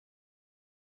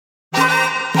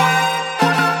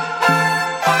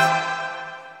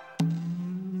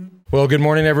Well, good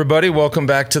morning, everybody. Welcome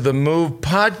back to the Move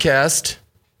podcast,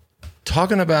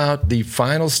 talking about the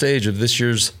final stage of this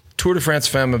year's Tour de France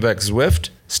Femmes avec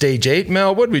Zwift, Stage 8.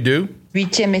 Mel, what'd we do?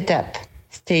 8e étape,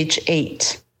 Stage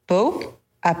 8. Peau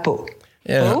à peau.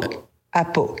 Yeah. Peau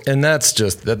à peau. And that's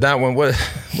just, that one, we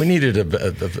needed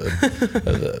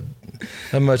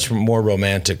a much more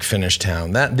romantic finish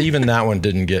town. Even that one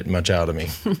didn't get much out of me.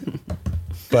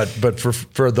 But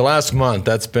for the last month,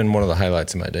 that's been one of the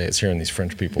highlights of my day, is hearing these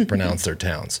French people pronounce their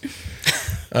towns.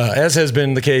 As has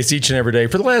been the case each and every day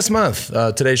for the last month.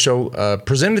 Today's show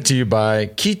presented to you by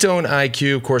Ketone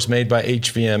IQ, of course, made by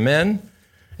HVMN.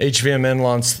 HVMN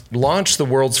launched the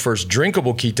world's first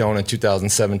drinkable ketone in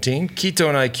 2017.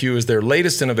 Ketone IQ is their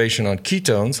latest innovation on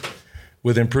ketones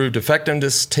with improved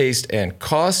effectiveness, taste, and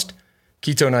cost.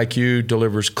 Ketone IQ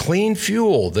delivers clean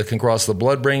fuel that can cross the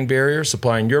blood-brain barrier,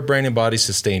 supplying your brain and body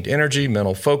sustained energy,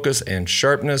 mental focus, and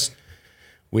sharpness.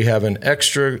 We have an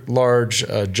extra large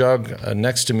jug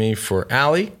next to me for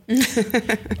Allie,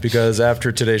 because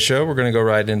after today's show, we're going to go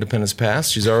ride Independence Pass.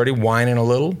 She's already whining a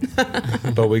little,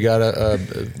 but we got to...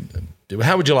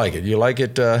 how would you like it? You like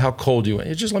it? How cold you want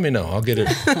it? Just let me know. I'll get it.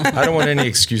 I don't want any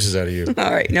excuses out of you.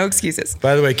 All right, no excuses.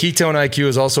 By the way, Ketone IQ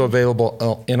is also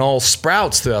available in all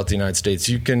Sprouts throughout the United States.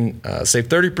 You can save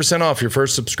 30% off your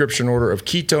first subscription order of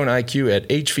Ketone IQ at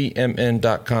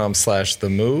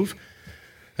hvmn.com/themove.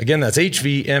 Again, that's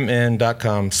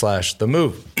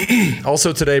hvmn.com/themove.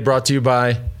 Also today brought to you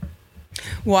by...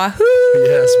 Wahoo!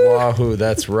 Yes, Wahoo.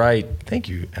 That's right. Thank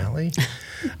you, Allie.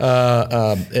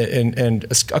 And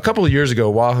a couple of years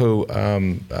ago, Wahoo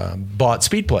bought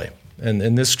Speedplay,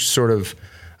 and this sort of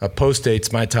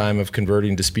postdates my time of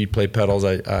converting to Speedplay pedals.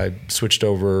 I switched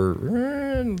over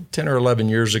 10 or 11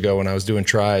 years ago when I was doing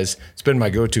tries. It's been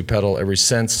my go-to pedal ever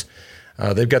since.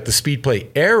 They've got the Speedplay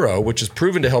Aero, which is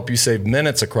proven to help you save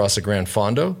minutes across a Gran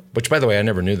Fondo, which, by the way, I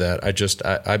never knew that. I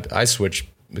switched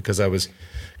because I was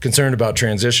concerned about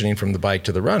transitioning from the bike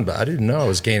to the run, but I didn't know I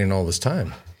was gaining all this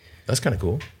time. That's kind of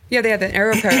cool. Yeah, they have an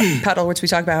aero pedal, which we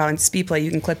talked about how on Speedplay you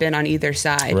can clip in on either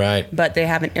side. Right. But they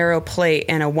have an aero plate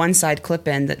and a one-side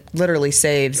clip-in that literally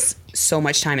saves so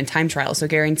much time in time trial. So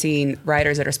guaranteeing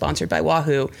riders that are sponsored by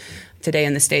Wahoo, today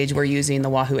in the stage we're using the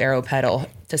Wahoo aero pedal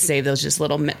to save those just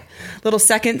little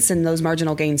seconds and those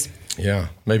marginal gains. Yeah,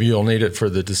 maybe you'll need it for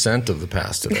the descent of the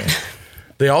pass today.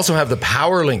 They also have the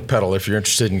PowerLink pedal if you're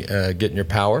interested in getting your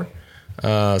power.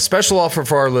 Special offer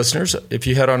for our listeners. If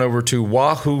you head on over to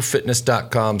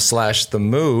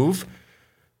wahoofitness.com/themove.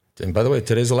 And by the way,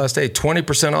 today's the last day.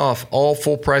 20% off all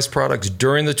full price products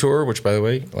during the tour, which, by the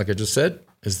way, like I just said,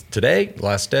 is today,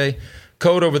 last day.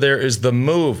 Code over there is the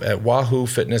move at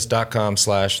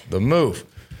wahoofitness.com/themove.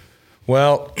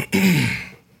 Well,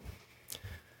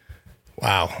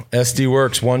 wow. SD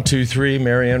Works 1, 2, 3.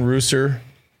 Marianne Reusser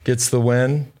gets the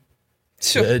win.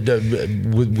 Sure.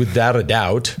 Without a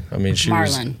doubt. I mean, she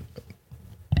Marlon.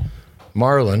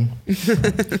 Marlon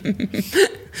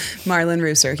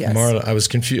Reusser, yes. Marlon. I was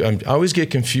confused. I always get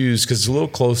confused because it's a little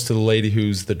close to the lady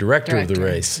who's the director. Of the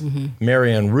race,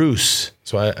 Marianne Reus.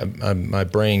 So my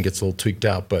brain gets a little tweaked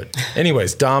out. But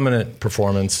anyways, dominant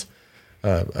performance,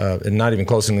 and not even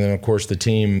close. And then, of course, the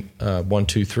team 1,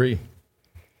 2, 3.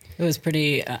 It was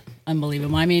pretty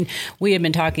unbelievable. I mean, we had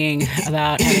been talking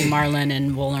about having Marlon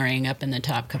and Wollering up in the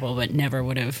top couple, but never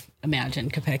would have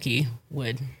imagined Kopecky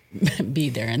would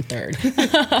be there in third.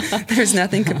 There's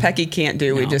nothing Kopecky can't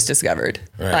do, we just discovered.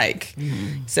 Right.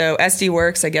 So SD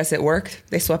Works, I guess it worked.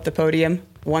 They swept the podium,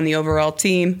 won the overall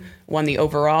team, won the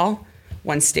overall,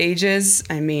 won stages.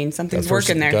 I mean, something's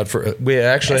working there. We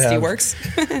actually SD have. Works.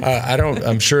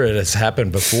 I'm sure it has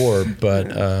happened before,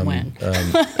 but When?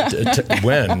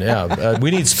 When? Yeah, we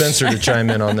need Spencer to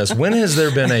chime in on this. When has there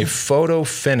been a photo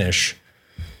finish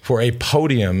for a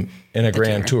podium in a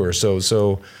Grand Tour? So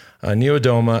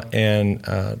Neodoma and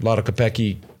Lotto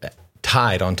Kopecky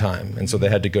tied on time, and so they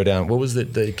had to go down. What was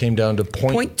it? They came down to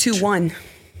 0.21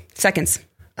 seconds.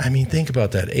 I mean, think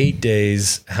about that. 8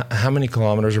 days, how many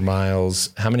kilometers or miles,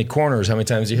 how many corners, how many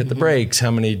times you hit the brakes, how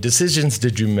many decisions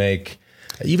did you make?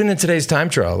 Even in today's time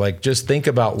trial, like just think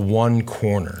about one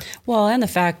corner. Well, and the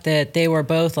fact that they were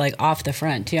both like off the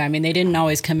front too. I mean, they didn't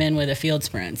always come in with a field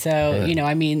sprint. So, Right.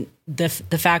 I mean, the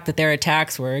fact that their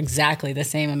attacks were exactly the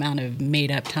same amount of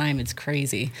made up time, it's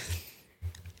crazy.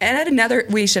 And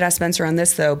we should ask Spencer on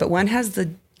this though, but when has the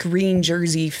green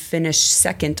jersey finished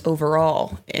second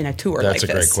overall in a tour like this?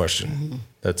 That's a great question.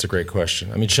 That's a great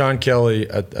question. I mean, Sean Kelly,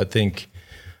 I think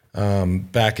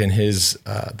back in his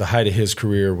the height of his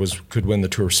career could win the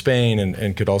Tour of Spain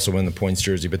and could also win the points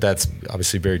jersey, but that's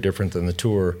obviously very different than the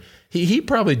Tour. He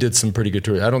probably did some pretty good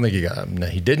tours. I don't think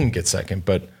he didn't get second,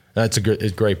 but That's a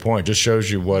great point. Just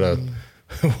shows you what a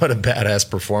what a badass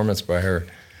performance by her.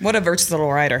 What a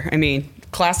versatile rider. I mean,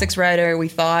 classics rider, we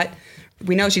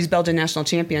know she's Belgian national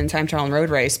champion in time trial and road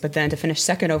race, but then to finish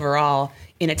second overall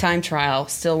in a time trial,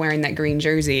 still wearing that green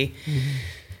jersey. Mm-hmm.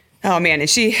 Oh man, and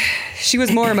she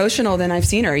was more emotional than I've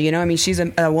seen her. You know, I mean, she's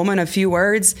a woman of few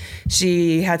words.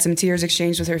 She had some tears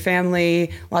exchanged with her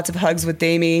family, lots of hugs with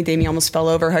Damie. Damie almost fell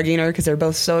over hugging her because they're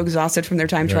both so exhausted from their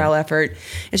time trial effort.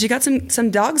 And she got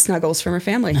some dog snuggles from her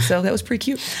family, so that was pretty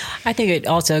cute. I think it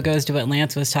also goes to what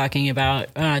Lance was talking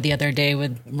about the other day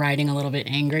with riding a little bit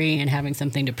angry and having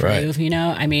something to prove. Right. You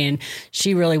know, I mean,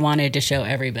 she really wanted to show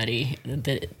everybody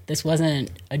that this wasn't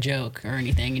a joke or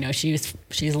anything. You know, she's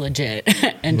legit,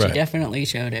 and she definitely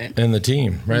showed it. And the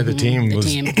team, right? Mm-hmm. The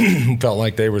team felt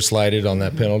like they were slighted on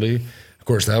that penalty. Of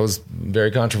course, that was very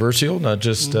controversial, not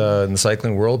just in the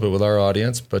cycling world, but with our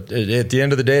audience. But at the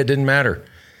end of the day, it didn't matter.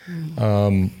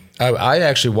 I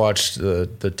actually watched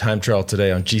the time trial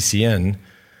today on GCN,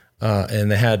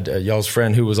 and they had y'all's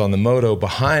friend who was on the moto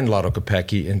behind Lotto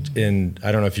Kopecky, and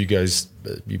I don't know if you guys,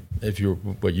 you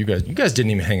guys didn't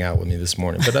even hang out with me this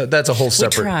morning, but that's a whole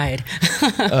separate. We tried.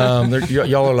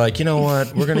 Y'all are like, you know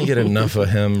what? We're gonna get enough of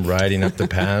him riding up the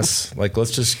pass. Like, let's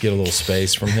just get a little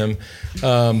space from him.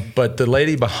 But the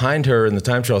lady behind her in the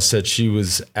time trial said she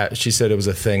said it was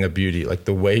a thing of beauty. Like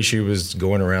the way she was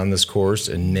going around this course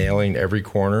and nailing every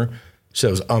corner, she said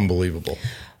it was unbelievable.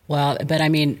 Well, but I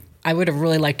mean, I would have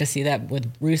really liked to see that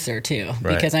with Rooser too,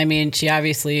 because I mean, she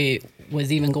obviously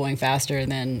was even going faster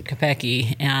than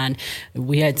Kopecky, and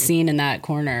we had seen in that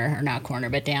corner, or not corner,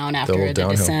 but down after the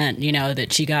descent, you know,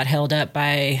 that she got held up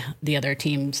by the other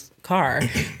team's car,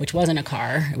 which wasn't a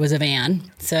car, it was a van.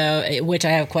 So, which I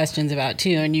have questions about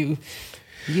too, and you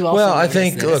also. Well, I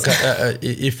think, look,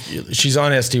 if she's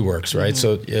on SD Works, right?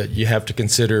 Mm-hmm. So you have to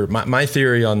consider my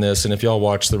theory on this. And if y'all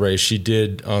watch the race, she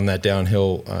did on that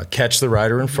downhill catch the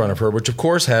rider in front of her, which of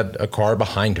course had a car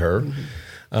behind her,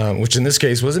 which in this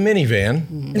case was a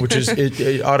minivan, which is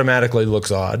it automatically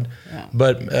looks odd. Yeah.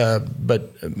 But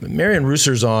Marion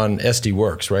Rooser's on SD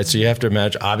Works, right? So you have to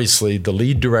imagine. Obviously, the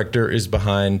lead director is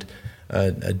behind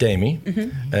Damie.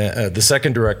 Mm-hmm. The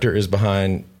second director is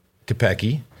behind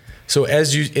Kopecky. So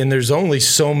and there's only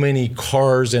so many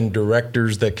cars and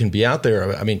directors that can be out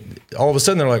there. I mean, all of a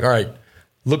sudden they're like, all right,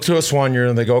 look to a Soigneur,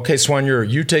 and they go, okay, Soigneur,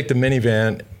 you take the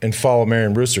minivan and follow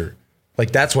Marion Rooser.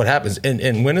 Like that's what happens.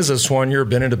 And when has a Soigneur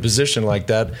been in a position like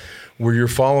that where you're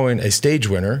following a stage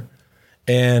winner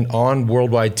and on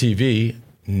worldwide TV?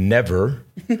 Never.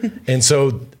 And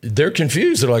so they're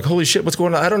confused. They're like, holy shit, what's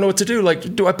going on? I don't know what to do.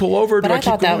 Like, do I pull over? But I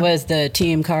thought that was the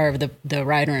team car of the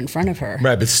rider in front of her.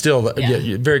 Right, but still,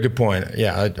 yeah, very good point.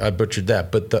 Yeah, I butchered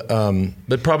that. But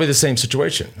but probably the same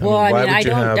situation.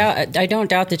 I don't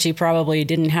doubt that she probably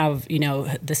didn't have, you know,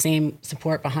 the same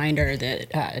support behind her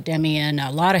that Demi and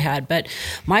Lotta had. But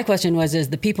my question is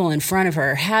the people in front of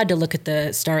her had to look at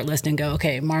the start list and go,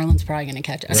 okay, Marlon's probably going to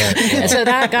catch us. Right. And so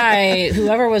that guy,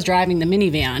 whoever was driving the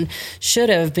minivan, should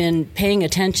have been paying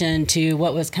attention to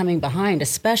what was coming behind,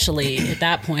 especially at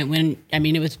that point when, I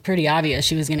mean, it was pretty obvious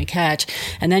she was going to catch.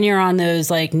 And then you're on those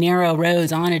like narrow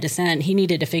roads on a descent. He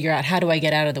needed to figure out, how do I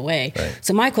get out of the way? Right.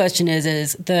 So my question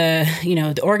is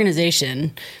the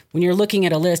organization, when you're looking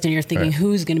at a list and you're thinking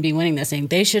who's going to be winning this thing,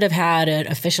 they should have had an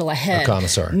official ahead, a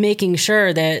commissar, making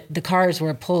sure that the cars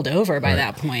were pulled over by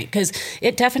that point. Because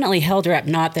it definitely held her up,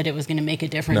 not that it was going to make a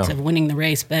difference of winning the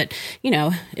race, but, you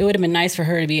know, it would have been nice for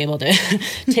her to be able to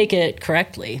take it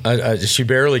correctly. She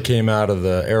barely came out of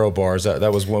the aero bars.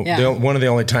 That was one of the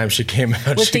only times she came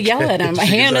out. Was to yell at him,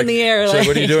 hand in the air. Like,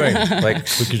 what are you doing? Like,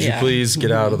 could you please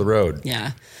get out of the road?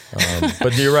 Yeah.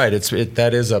 But you're right.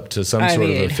 That is up to some sort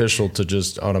of official to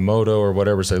just on a moto or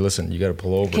whatever say, listen, you got to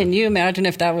pull over. Can you imagine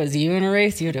if that was you in a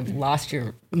race? You'd have lost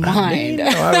your mind.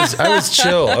 I was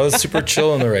chill. I was super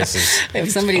chill in the races.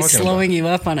 If somebody's slowing you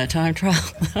up on a time trial.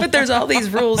 But there's all these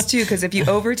rules too, because if you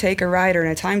overtake a rider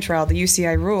in a time trial, the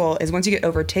UCI rule is once you get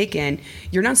overtaken,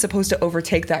 you're not supposed to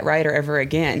overtake that rider ever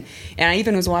again. And I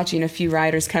even was watching a few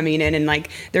riders coming in and like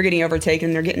they're getting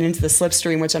overtaken, they're getting into the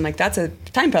slipstream, which I'm like, that's a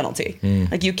time penalty.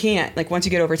 Like you can't, like once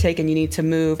you get overtaken, you need to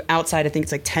move outside, I think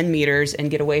it's like 10 meters and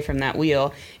get away from that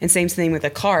wheel. And same thing with a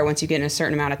car. Once you get in a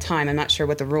certain amount of time, I'm not sure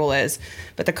what the rule is,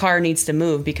 but the car needs to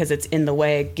move because it's in the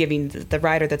way, giving the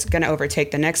rider that's going to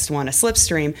overtake the next one a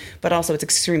slipstream, but also it's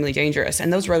extremely dangerous.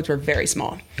 And those roads were very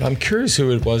small. I'm curious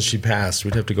who it was she passed.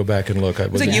 We'd have to go back and look.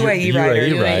 It was a UAE rider.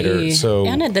 UAE. So,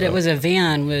 and that it was a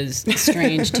van was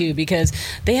strange too, because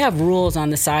they have rules on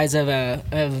the size of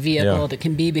a vehicle that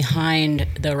can be behind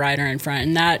the rider in front.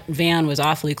 And that van was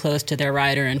awfully close to their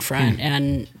rider in front.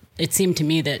 And it seemed to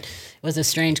me that it was a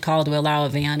strange call to allow a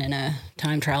van and a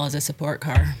time trial as a support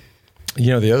car.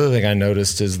 The other thing I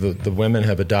noticed is the women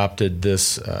have adopted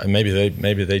this. Maybe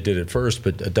they did it first,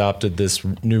 but adopted this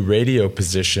new radio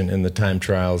position in the time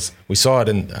trials. We saw it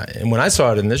and when I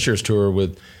saw it in this year's tour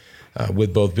with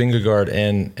both Vingegaard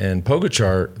and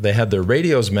Pogačar, they had their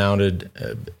radios mounted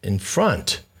in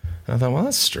front. And I thought, well,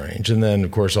 that's strange. And then,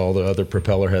 of course, all the other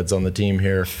propeller heads on the team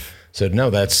here said, no,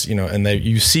 that's, and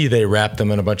they wrap them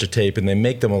in a bunch of tape and they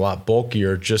make them a lot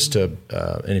bulkier just to,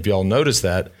 and if you all notice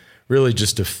that, really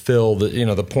just to fill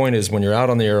the point is when you're out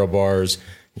on the aero bars,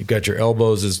 you've got your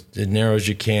elbows as narrow as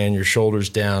you can, your shoulders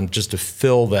down, just to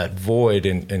fill that void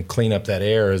and clean up that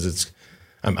air as it's,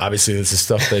 obviously this is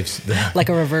stuff they've... like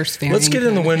a reverse fairing. Let's get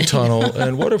in the wind tunnel,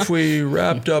 and what if we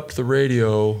wrapped up the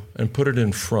radio and put it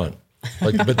in front?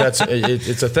 But that's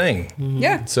it's a thing.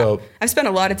 Yeah. So I've spent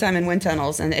a lot of time in wind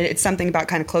tunnels, and it's something about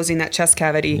kind of closing that chest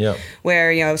cavity.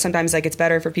 Where sometimes it's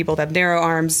better for people to have narrow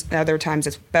arms. Other times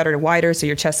it's better to wider, so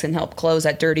your chest can help close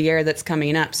that dirty air that's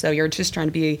coming up. So you're just trying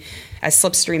to be as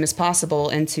slipstream as possible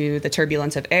into the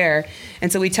turbulence of air.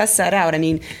 And so we test that out. I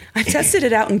mean, I've tested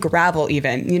it out in gravel,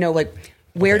 even.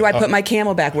 Where do I put my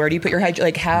Camelback? Where do you put your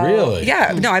how? Really?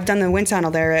 Yeah. No, I've done the wind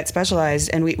tunnel there at Specialized,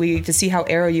 and we to see how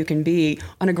aero you can be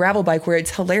on a gravel bike, where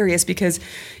it's hilarious because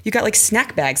you got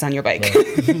snack bags on your bike.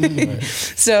 Right.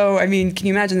 So, I mean, can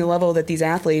you imagine the level that these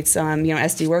athletes,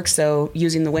 SD Works, so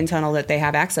using the wind tunnel that they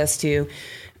have access to,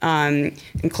 and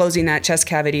closing that chest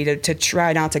cavity to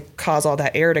try not to cause all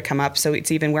that air to come up. So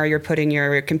it's even where you're putting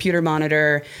your computer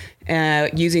monitor,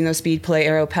 using those speed play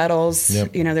aero pedals.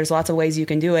 Yep. There's lots of ways you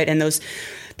can do it. And those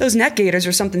neck gaiters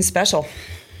are something special.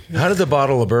 How did the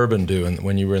bottle of bourbon do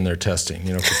when you were in there testing?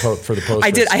 For the post.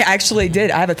 I did. I actually did.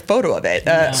 I have a photo of it.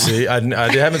 See, I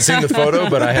haven't seen the photo,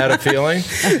 but I had a feeling.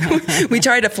 We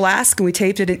tried a flask and we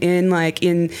taped it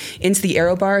into the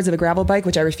aero bars of a gravel bike,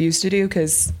 which I refused to do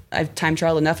because I've time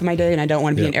trialed enough in my day and I don't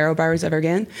want to be in aero bars ever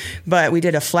again. But we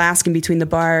did a flask in between the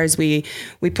bars. We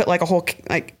put a whole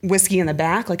whiskey in the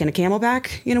back, like in a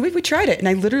Camelback. We tried it, and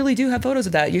I literally do have photos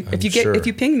of that. If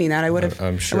you pinged me that, I would have.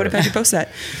 I'm sure. I would have had you post that.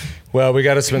 Well, we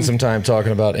got to spend some time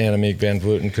talking about Annemiek van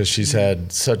Vleuten because she's had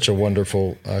such a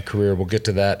wonderful career. We'll get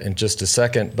to that in just a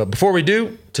second. But before we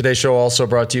do, today's show also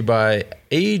brought to you by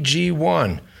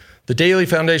AG1, the daily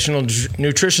foundational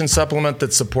nutrition supplement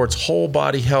that supports whole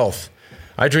body health.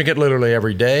 I drink it literally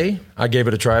every day. I gave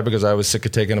it a try because I was sick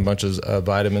of taking a bunch of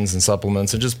vitamins and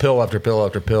supplements and just pill after pill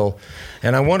after pill.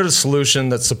 And I wanted a solution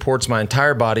that supports my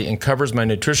entire body and covers my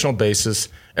nutritional basis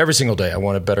every single day. I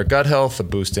wanted better gut health, a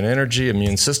boost in energy,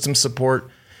 immune system support,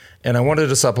 and I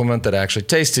wanted a supplement that actually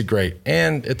tasted great.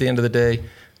 And at the end of the day,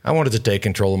 I wanted to take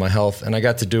control of my health, and I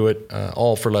got to do it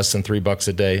all for less than $3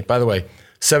 a day. By the way,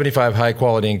 75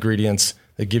 high-quality ingredients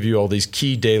that give you all these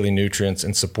key daily nutrients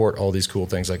and support all these cool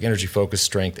things like energy, focus,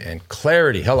 strength, and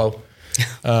clarity. Hello.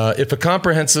 If a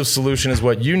comprehensive solution is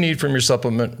what you need from your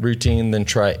supplement routine, then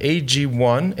try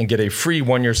AG1 and get a free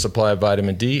 1-year supply of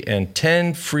vitamin D and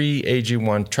 10 free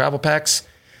AG1 travel packs.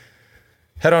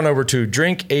 Head on over to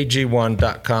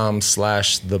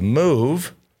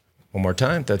drinkag1.com/themove. One more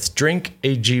time, that's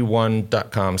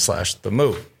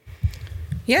drinkag1.com/themove.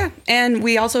 Yeah, and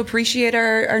we also appreciate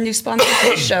our new sponsor for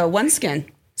the show, OneSkin.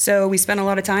 So we spent a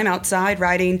lot of time outside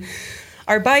riding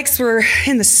our bikes. We're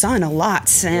in the sun a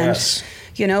lot, and yes.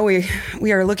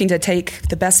 We are looking to take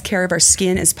the best care of our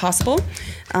skin as possible,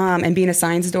 and being a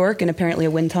science dork and apparently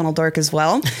a wind tunnel dork as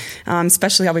well,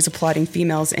 especially always applauding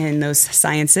females in those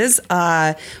sciences.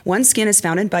 OneSkin is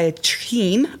founded by a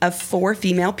team of 4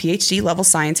 female PhD level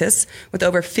scientists with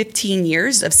over 15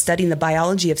 years of studying the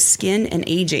biology of skin and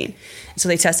aging. So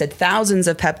they tested thousands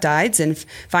of peptides and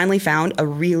finally found a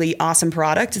really awesome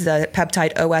product, the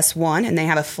peptide OS1, and they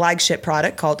have a flagship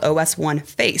product called OS1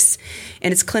 Face.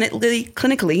 And it's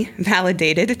clinically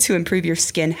validated to improve your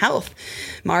skin health.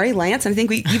 Mari, Lance, I think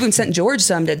we even sent George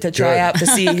some to try out to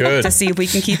see if we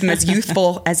can keep them as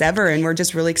youthful as ever. And we're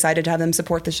just really excited to have them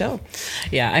support the show.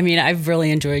 Yeah, I mean, I've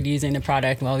really enjoyed using the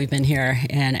product while we've been here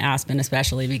in Aspen,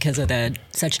 especially because of the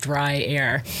such dry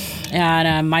air.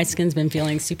 And my skin's been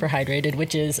feeling super hydrated,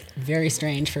 which is very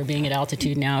strange for being at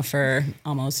altitude now for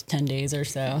almost 10 days or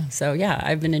so. So yeah,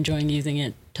 I've been enjoying using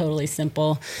it. Totally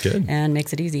simple. Good. And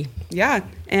makes it easy. Yeah.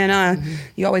 And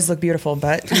you always look beautiful,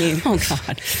 but I mean, oh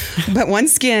God. But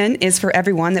OneSkin is for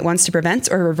everyone that wants to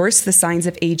prevent or reverse the signs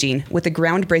of aging with a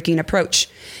groundbreaking approach.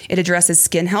 It addresses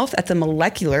skin health at the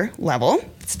molecular level.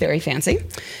 It's very fancy.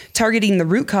 Targeting the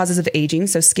root causes of aging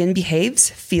so skin behaves,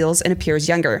 feels, and appears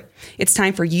younger. It's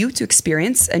time for you to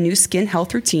experience a new skin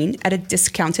health routine at a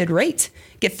discounted rate.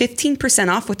 Get 15%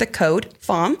 off with the code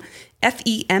FEMMES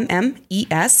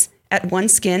at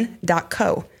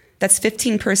oneskin.co. That's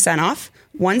 15% off,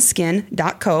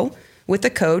 oneskin.co, with the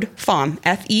code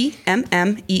FEMMES,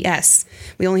 FEMMES.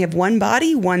 We only have one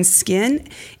body, one skin,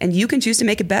 and you can choose to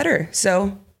make it better.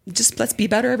 So just let's be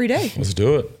better every day. Let's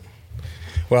do it.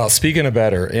 Well, speaking of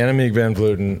better, Annemiek van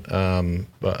Vleuten,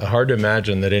 hard to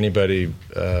imagine that anybody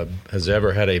has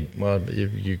ever had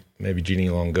you maybe Jeannie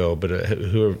Longo, but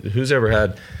who's ever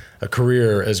had a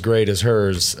career as great as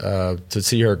hers, to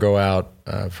see her go out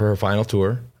for her final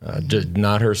tour,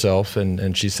 not herself,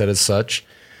 and she said as such,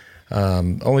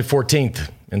 only 14th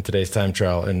in today's time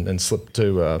trial and slipped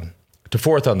to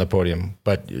fourth on the podium.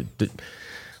 But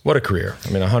what a career. I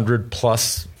mean, 100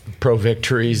 plus pro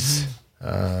victories.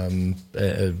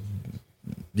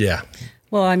 Yeah.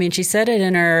 Well, I mean, she said it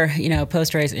in her,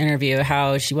 post-race interview,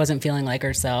 how she wasn't feeling like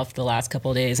herself the last couple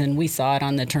of days. And we saw it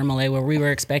on the Tourmalet where we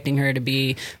were expecting her to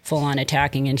be full-on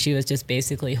attacking, and she was just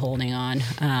basically holding on.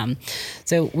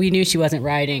 So we knew she wasn't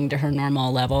riding to her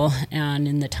normal level. And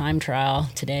in the time trial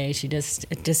today, she just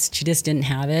didn't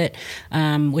have it,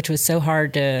 which was so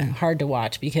hard to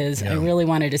watch, because I really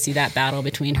wanted to see that battle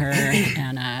between her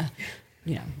and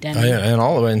Denny. And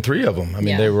all the way, and three of them. I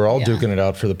mean, they were all duking it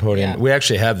out for the podium. Yeah. We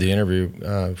actually have the interview.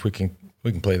 If we can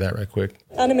play that right quick.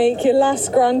 Annemiek, your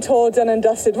last Grand Tour done and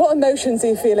dusted. What emotions are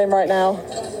you feeling right now?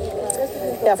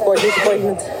 Yeah, of course,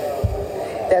 disappointment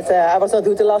that I was not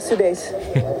good the last 2 days.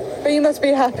 But you must be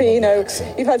happy.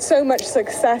 You've had so much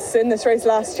success in this race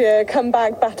last year. Come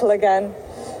back, battle again.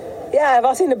 Yeah, I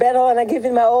was in the battle and I gave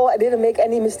it my all. I didn't make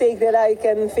any mistake that I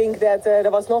can think that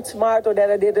that was not smart or that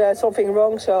I did something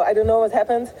wrong. So I don't know what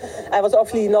happened. I was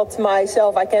obviously not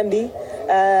myself I can be.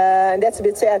 And that's a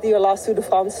bit sad, your last Tour de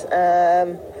France.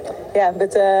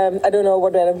 But I don't know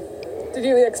what better. Did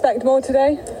you expect more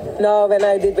today? No, when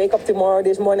I did wake up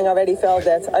this morning, I already felt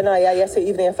that. Yesterday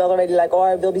evening I felt already like,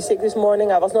 I will be sick this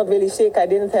morning. I was not really sick. I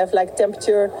didn't have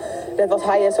temperature that was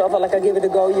higher, so I felt like I give it a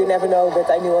go. You never know, but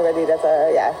I knew already that,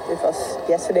 it was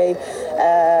yesterday.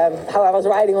 How I was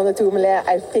riding on the Tourmalet,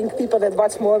 I think people that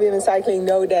watch more women cycling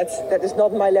know that is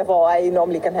not my level I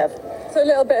normally can have. So a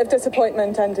little bit of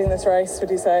disappointment ending this race, would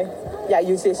you say? Yeah,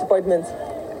 huge disappointment.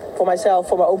 For myself,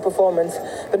 for my own performance,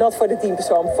 but not for the team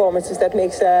performances. That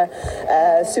makes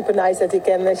super nice that we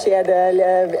can share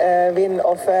the win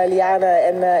of Liana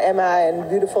and Emma, and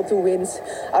beautiful 2 wins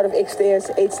out of 8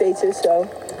 stages. So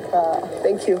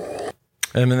thank you.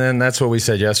 And then that's what we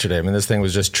said yesterday. I mean, this thing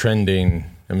was just trending.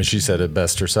 I mean, she said it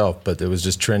best herself, but it was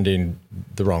just trending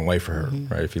the wrong way for her,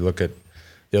 right? If you look at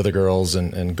the other girls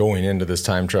and going into this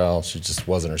time trial, she just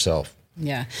wasn't herself.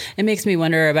 Yeah. It makes me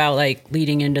wonder about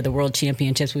leading into the World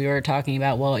Championships. We were talking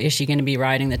about, well, is she going to be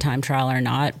riding the time trial or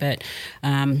not? But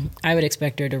I would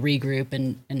expect her to regroup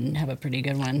and have a pretty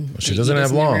good one. Well, she doesn't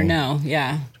have long. No,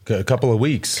 yeah. A couple of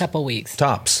weeks.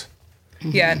 Tops.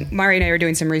 Yeah, Mari and I were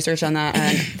doing some research on that.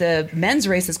 And the men's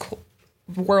race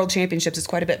World Championships is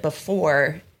quite a bit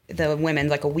before the women,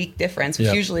 like a week difference,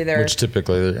 which usually they're... Which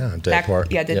typically, day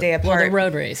apart. Yeah, day apart. Well,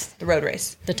 the road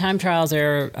race. The time trials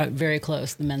are very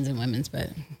close, the men's and women's,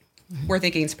 but... We're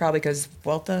thinking it's probably because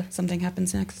Vuelta, something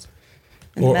happens next.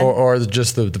 Or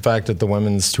just the fact that the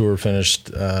women's tour finished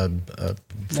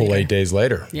full 8 days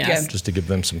later. Yeah. Just to give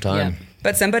them some time. Yeah.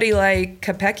 But somebody like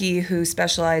Kopecky, who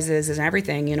specializes in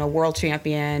everything, world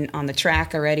champion on the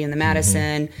track already in the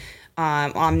Madison...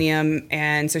 Omnium,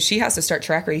 and so she has to start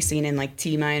track racing in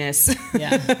T-minus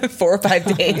 4 or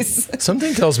 5 days.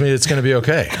 Something tells me it's going to be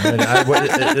okay. I mean,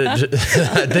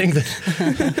 I think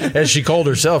that, as she called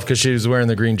herself, because she was wearing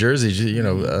the green jersey,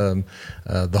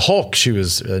 the Hulk, she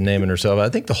was naming herself. I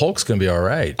think the Hulk's going to be all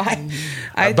right.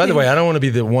 By the way, I don't want to be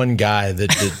the one guy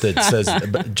that says,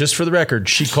 but just for the record,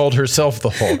 she called herself the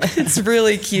Hulk. It's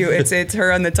really cute. It's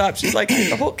her on the top. She's like,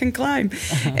 the Hulk can climb.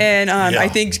 And I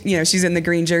think, she's in the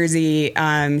green jersey. She's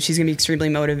going to be extremely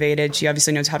motivated. She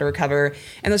obviously knows how to recover.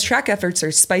 And those track efforts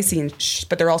are spicy,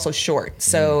 but they're also short.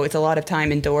 So it's a lot of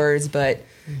time indoors, but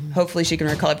hopefully she can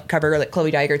recover. Like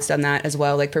Chloe Dygert's done that as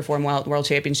well, perform well at World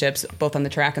Championships, both on the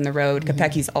track and the road.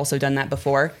 Kopecky's also done that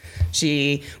before.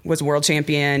 She was world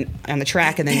champion on the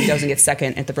track and then goes and gets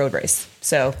second at the road race.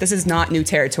 So this is not new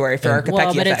territory for our Kopecky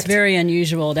Well, but effect. it's very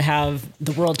unusual to have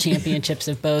the World Championships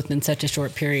of both in such a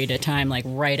short period of time,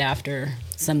 right after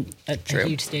a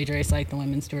huge stage race like the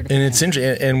Women's Tour de France. And it's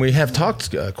interesting, and we have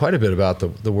talked quite a bit about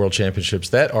the World Championships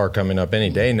that are coming up any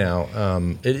day now.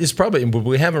 It is probably,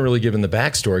 we haven't really given the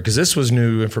backstory, because this was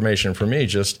new information for me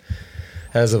just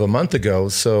as of a month ago.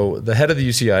 So the head of the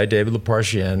UCI, David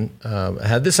Leparchian,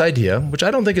 had this idea, which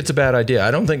I don't think it's a bad idea. I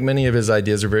don't think many of his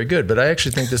ideas are very good, but I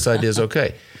actually think this idea is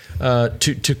okay.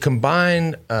 To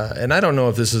combine, and I don't know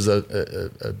if this is a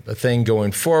thing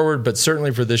going forward, but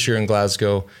certainly for this year in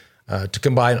Glasgow, to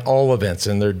combine all events,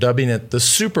 and they're dubbing it the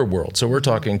Super World. So we're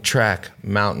talking track,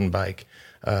 mountain bike,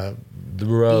 the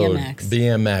road,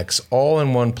 BMX, all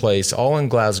in one place, all in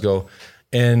Glasgow.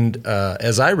 And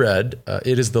as I read,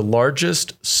 it is the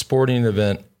largest sporting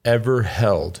event ever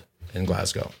held in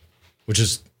Glasgow, which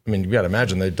is, I mean, you got to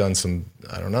imagine they've done some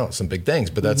big things,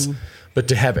 but but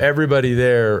to have everybody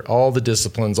there, all the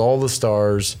disciplines, all the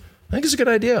stars, I think it's a good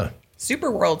idea.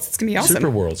 Super Worlds. It's going to be awesome. Super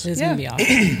Worlds. It's going to be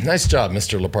awesome. Nice job,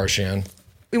 Mr. Leparshian.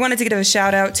 We wanted to give a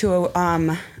shout out to,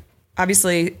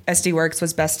 obviously, SD Works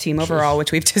was best team overall,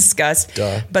 which we've discussed.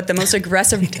 Duh. But the most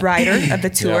aggressive rider of the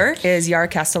tour is Yara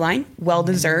Castelline. Well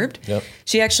deserved. Yep.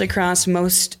 She actually crossed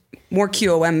more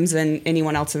QOMs than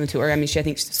anyone else in the tour. I mean, I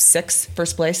think she's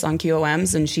first place on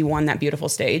QOMs, and she won that beautiful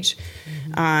stage.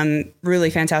 Really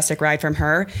fantastic ride from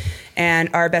her. And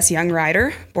our best young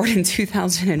rider, born in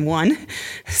 2001,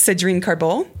 Cédrine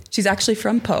Carbol. She's actually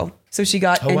from Pau. So she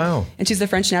got, and she's the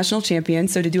French national champion.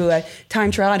 So to do a time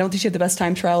trial, I don't think she had the best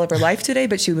time trial of her life today,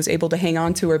 but she was able to hang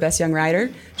on to her best young rider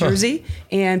jersey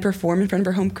and perform in front of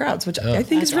her home crowds, which I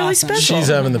think is really special. She's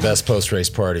having the best post-race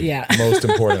party. Yeah. Most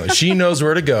importantly, she knows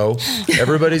where to go.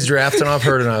 Everybody's drafting off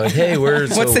her tonight. Like, hey,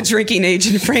 what's the drinking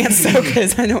age in France, though?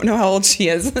 Because I don't know how old she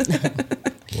is.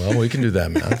 Well, we can do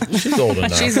that math. She's old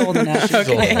enough. She's old enough.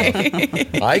 Okay.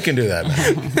 I can do that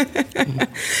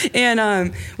math.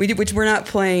 And we're not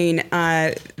playing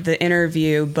the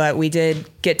interview, but we did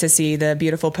get to see the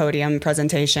beautiful podium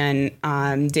presentation.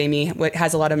 Damie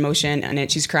has a lot of emotion in it.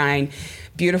 She's crying.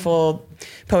 Beautiful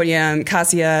podium.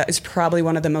 Cassia is probably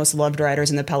one of the most loved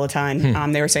riders in the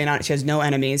peloton. They were saying she has no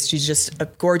enemies. She's just a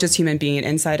gorgeous human being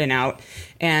inside and out.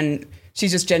 And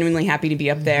she's just genuinely happy to be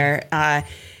up there.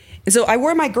 And so I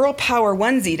wore my Girl Power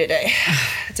onesie today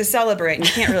to celebrate. And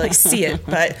you can't really see it,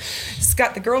 but it's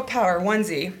got the Girl Power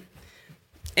onesie.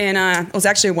 And it was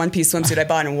actually a one-piece swimsuit I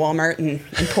bought in Walmart in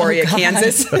Emporia,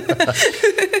 Kansas.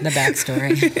 The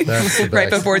backstory. Right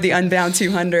before the Unbound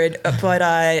 200.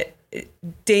 But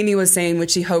Damie was saying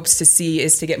what she hopes to see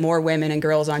is to get more women and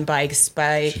girls on bikes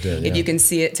if you can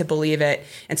see it to believe it.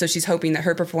 And so she's hoping that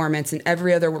her performance and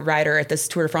every other rider at this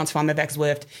Tour de France Femmes avec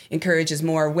Zwift encourages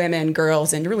more women,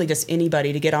 girls, and really just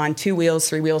anybody to get on 2 wheels,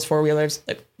 3 wheels, 4-wheelers,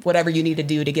 whatever you need to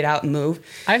do to get out and move.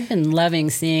 I've been loving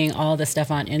seeing all the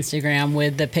stuff on Instagram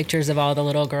with the pictures of all the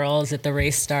little girls at the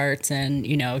race starts and,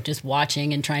 just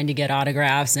watching and trying to get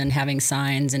autographs and having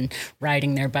signs and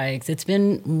riding their bikes. It's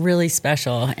been really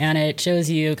special. And it shows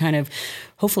you kind of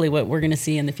hopefully what we're going to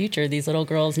see in the future. These little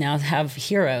girls now have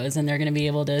heroes and they're going to be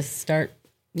able to start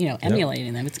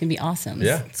emulating them. It's going to be awesome.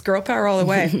 Yeah. It's girl power all the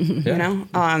way,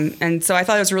 And so I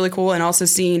thought it was really cool. And also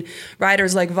seeing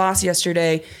riders like Voss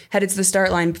yesterday headed to the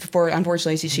start line before,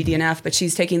 unfortunately, she DNF, but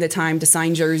she's taking the time to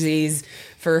sign jerseys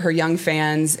for her young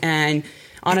fans. And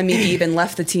Anna Meeke even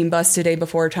left the team bus today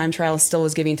before time trial, still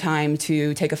was giving time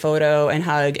to take a photo and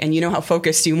hug. And you know how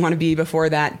focused you want to be before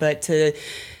that, but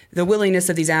the willingness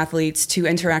of these athletes to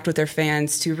interact with their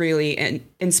fans, to really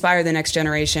inspire the next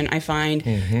generation, I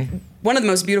find one of the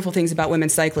most beautiful things about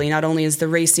women's cycling. Not only is the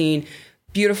racing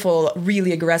beautiful,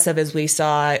 really aggressive, as we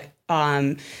saw,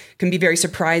 can be very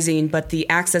surprising, but the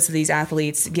access that these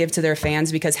athletes give to their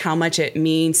fans, because how much it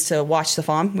means to watch the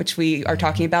Femmes, which we are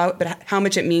talking about, but how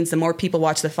much it means the more people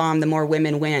watch the Femmes, the more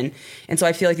women win. And so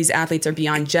I feel like these athletes are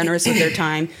beyond generous with their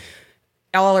time.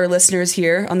 All our listeners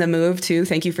here on The Move too,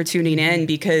 thank you for tuning in,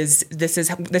 because this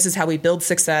is how we build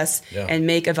success and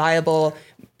make a viable,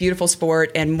 beautiful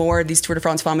sport, and more of these Tour de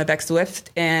France Femmes avec Zwift,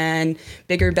 and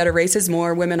bigger, better races,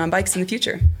 more women on bikes in the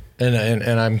future.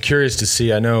 And I'm curious to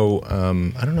see. I know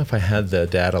I don't know if I had the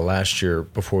data last year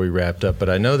before we wrapped up, but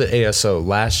I know that ASO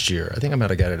last year, I think I might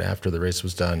have got it after the race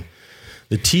was done.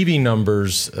 The TV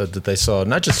numbers that they saw,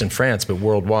 not just in France but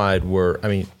worldwide, were, I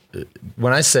mean,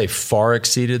 when I say far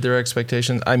exceeded their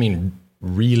expectations, I mean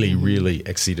really, really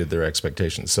exceeded their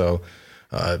expectations. So,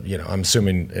 I'm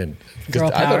assuming.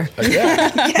 Girl power.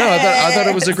 I thought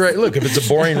it was a great look. If it's a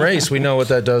boring race, we know what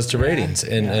that does to ratings,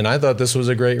 and I thought this was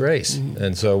a great race.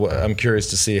 And so I'm curious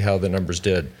to see how the numbers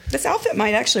did. This outfit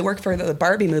might actually work for the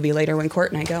Barbie movie later when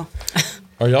Court and I go.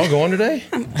 Are y'all going today?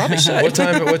 Probably should. What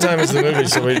time is the movie,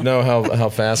 so we know how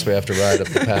fast we have to ride up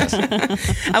the pass?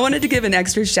 I wanted to give an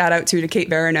extra shout out to Kate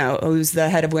Barano, who's the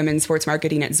head of women's sports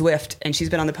marketing at Zwift, and she's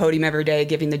been on the podium every day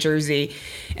giving the jersey.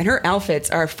 And her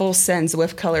outfits are full send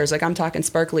Zwift colors. Like, I'm talking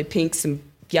sparkly pinks and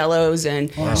yellows,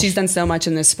 and she's done so much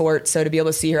in this sport. So to be able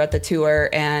to see her at the tour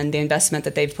and the investment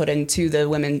that they've put into the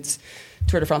women's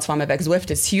Tour de France Femmes avec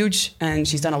Zwift is huge, and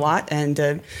she's done a lot. And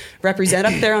to represent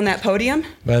up there on that podium.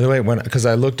 By the way, because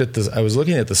I was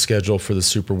looking at the schedule for the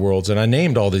Super Worlds, and I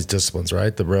named all these disciplines,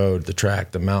 right? The road, the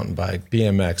track, the mountain bike,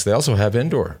 BMX. They also have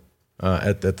indoor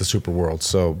at the Super World.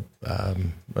 So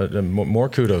more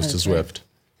kudos to Zwift.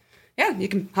 Yeah, you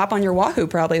can hop on your Wahoo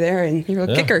probably there and you're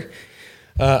a kicker.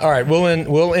 All right,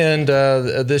 we'll end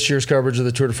this year's coverage of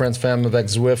the Tour de France Femmes avec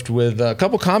Zwift with a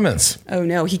couple comments. Oh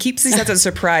no, he keeps these as a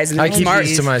surprise. And I keep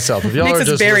these to myself. If y'all makes are us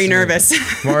just very listening,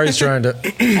 nervous. Mari's trying to.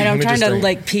 I'm trying to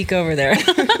like peek over there.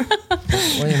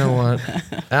 Well, you know what?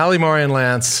 Allie, Mari, and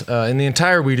Lance, and the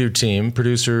entire We Do team,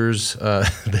 producers,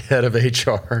 the head of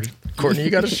HR, Courtney, you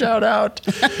got a shout out,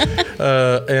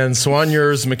 and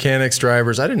soigneurs, mechanics,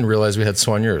 drivers. I didn't realize we had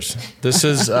soigneurs. This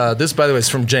is this, by the way, is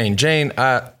from Jane. Jane,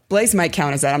 Blaze might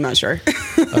count as that. I'm not sure.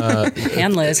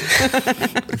 And Liz.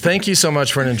 Thank you so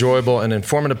much for an enjoyable and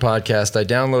informative podcast. I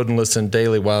download and listen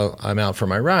daily while I'm out for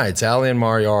my rides. Allie and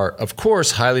Mari are, of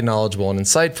course, highly knowledgeable and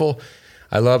insightful.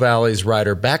 I love Allie's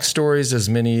rider backstories, as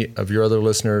many of your other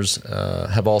listeners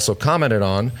have also commented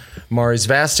on. Mari's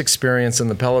vast experience in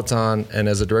the peloton and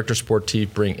as a director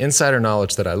sportif bring insider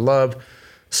knowledge that I love.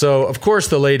 So, of course,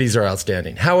 the ladies are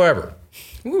outstanding. However,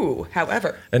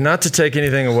 and not to take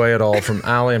anything away at all from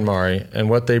Allie and Mari and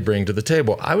what they bring to the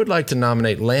table, I would like to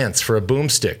nominate Lance for a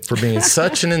boomstick for being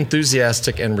such an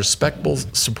enthusiastic and respectful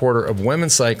supporter of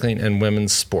women's cycling and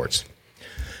women's sports.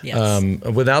 Yes.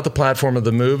 Without the platform of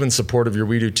THEMOVE and support of your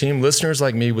We Do team, listeners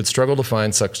like me would struggle to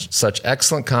find such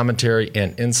excellent commentary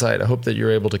and insight. I hope that you're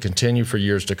able to continue for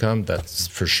years to come. That's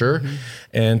for sure. Mm-hmm.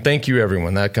 And thank you,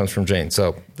 everyone. That comes from Jane.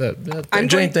 So,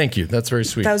 Jane, thank you. That's very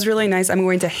sweet. That was really nice. I'm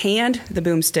going to hand the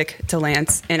boomstick to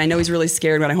Lance, and I know he's really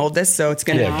scared when I hold this, so it's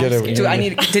going to. Do I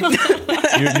need?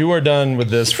 You are done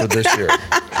with this for this year.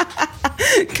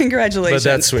 Congratulations. But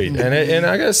that's sweet, and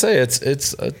I gotta say,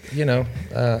 it's I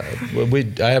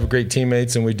have great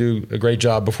teammates, and we do a great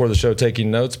job before the show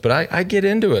taking notes. But I get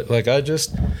into it, like I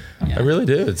really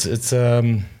do. It's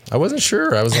I wasn't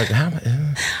sure. I was like,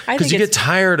 because you get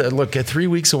tired. Look, at 3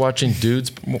 weeks of watching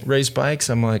dudes race bikes,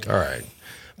 I'm like, all right.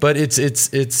 But it's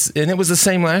and it was the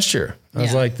same last year. I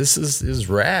was like, this is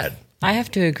rad. I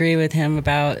have to agree with him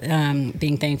about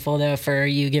being thankful, though, for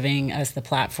you giving us the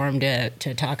platform to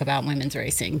talk about women's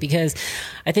racing. Because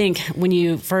I think when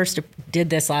you first did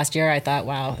this last year, I thought,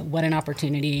 wow, what an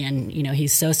opportunity. And,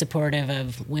 he's so supportive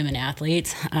of women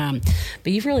athletes. But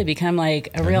you've really become like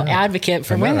a real advocate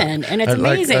for women. And it's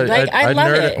amazing. I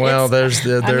love it. Well, there's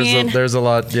a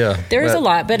lot. Yeah. There's a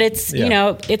lot. But it's,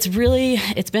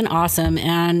 it's been awesome.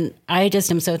 And I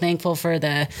just am so thankful for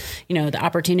the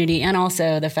opportunity and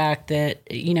also the fact that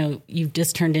you've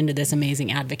just turned into this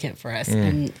amazing advocate for us,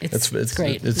 and it's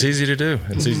great. It's easy to do.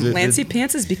 It's easy. Lancey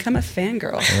Pants has become a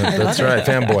fangirl. That's right,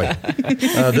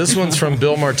 fanboy. This one's from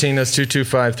Bill Martinez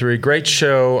 2253. Great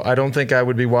show. I don't think I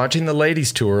would be watching the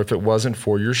ladies tour if it wasn't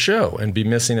for your show, and be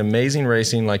missing amazing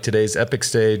racing like today's epic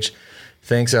stage.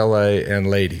 Thanks, LA and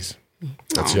ladies.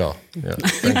 That's y'all. Yeah,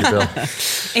 thank you, Bill.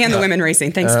 And the women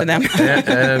racing. Thanks for them.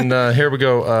 and here we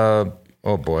go.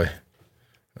 Oh boy.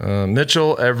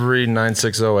 Mitchell Every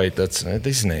 9608. That's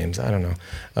these names. I don't know.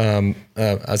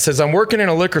 It says, I'm working in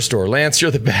a liquor store. Lance,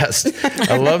 you're the best.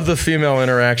 I love the female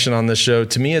interaction on this show.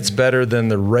 To me, it's better than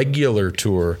the regular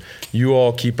tour. You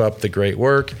all keep up the great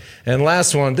work. And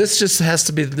last one. This just has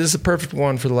to be. This is a perfect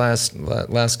one for the last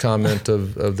comment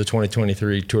of the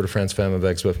 2023 Tour de France Femmes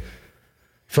avec Zwift.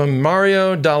 From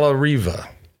Mario Dalla Riva.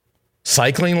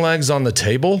 Cycling legs on the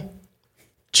table.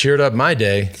 Cheered up my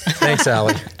day. Thanks,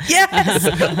 Allie. Yes.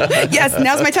 Yes,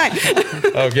 now's my time.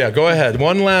 Oh, yeah, go ahead.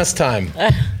 One last time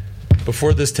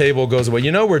before this table goes away.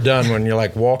 We're done when you're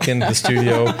like walk into the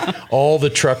studio. All the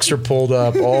trucks are pulled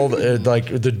up. All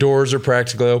the doors are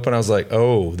practically open. I was like,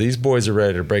 oh, these boys are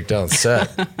ready to break down the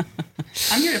set.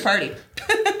 I'm here to party.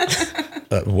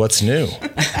 What's new?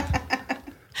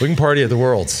 We can party at the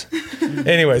Worlds.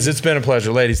 Anyways, it's been a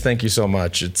pleasure. Ladies, thank you so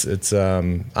much. I thought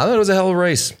it was a hell of a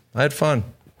race. I had fun.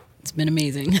 It's been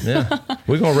amazing. Yeah.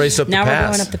 We're going to race up the pass. Now we're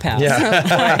going up the pass.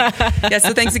 Yeah. Yeah,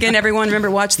 so thanks again, everyone.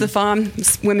 Remember, watch the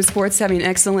Femmes. Women's sports having an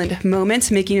excellent moment,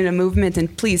 making it a movement,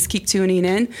 and please keep tuning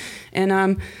in.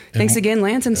 And thanks again,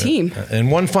 Lance and team.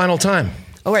 And one final time.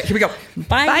 All right, here we go.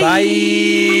 Bye.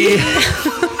 Bye.